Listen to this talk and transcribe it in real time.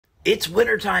It's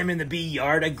wintertime in the bee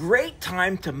yard, a great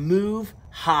time to move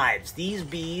hives. These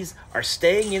bees are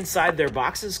staying inside their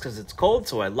boxes because it's cold,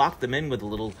 so I lock them in with a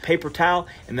little paper towel,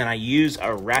 and then I use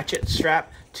a ratchet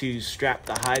strap to strap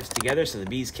the hives together so the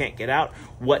bees can't get out.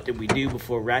 What did we do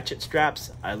before ratchet straps?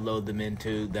 I load them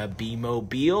into the bee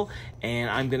mobile,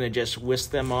 and I'm gonna just whisk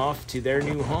them off to their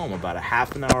new home about a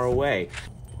half an hour away.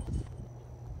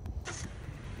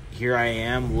 Here I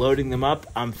am loading them up.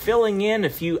 I'm filling in a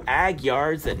few ag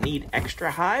yards that need extra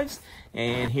hives.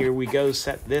 And here we go,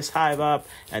 set this hive up,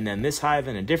 and then this hive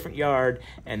in a different yard,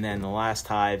 and then the last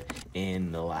hive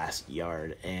in the last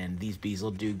yard. And these bees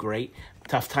will do great.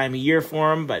 Tough time of year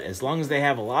for them, but as long as they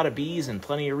have a lot of bees and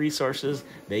plenty of resources,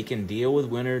 they can deal with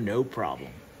winter no problem.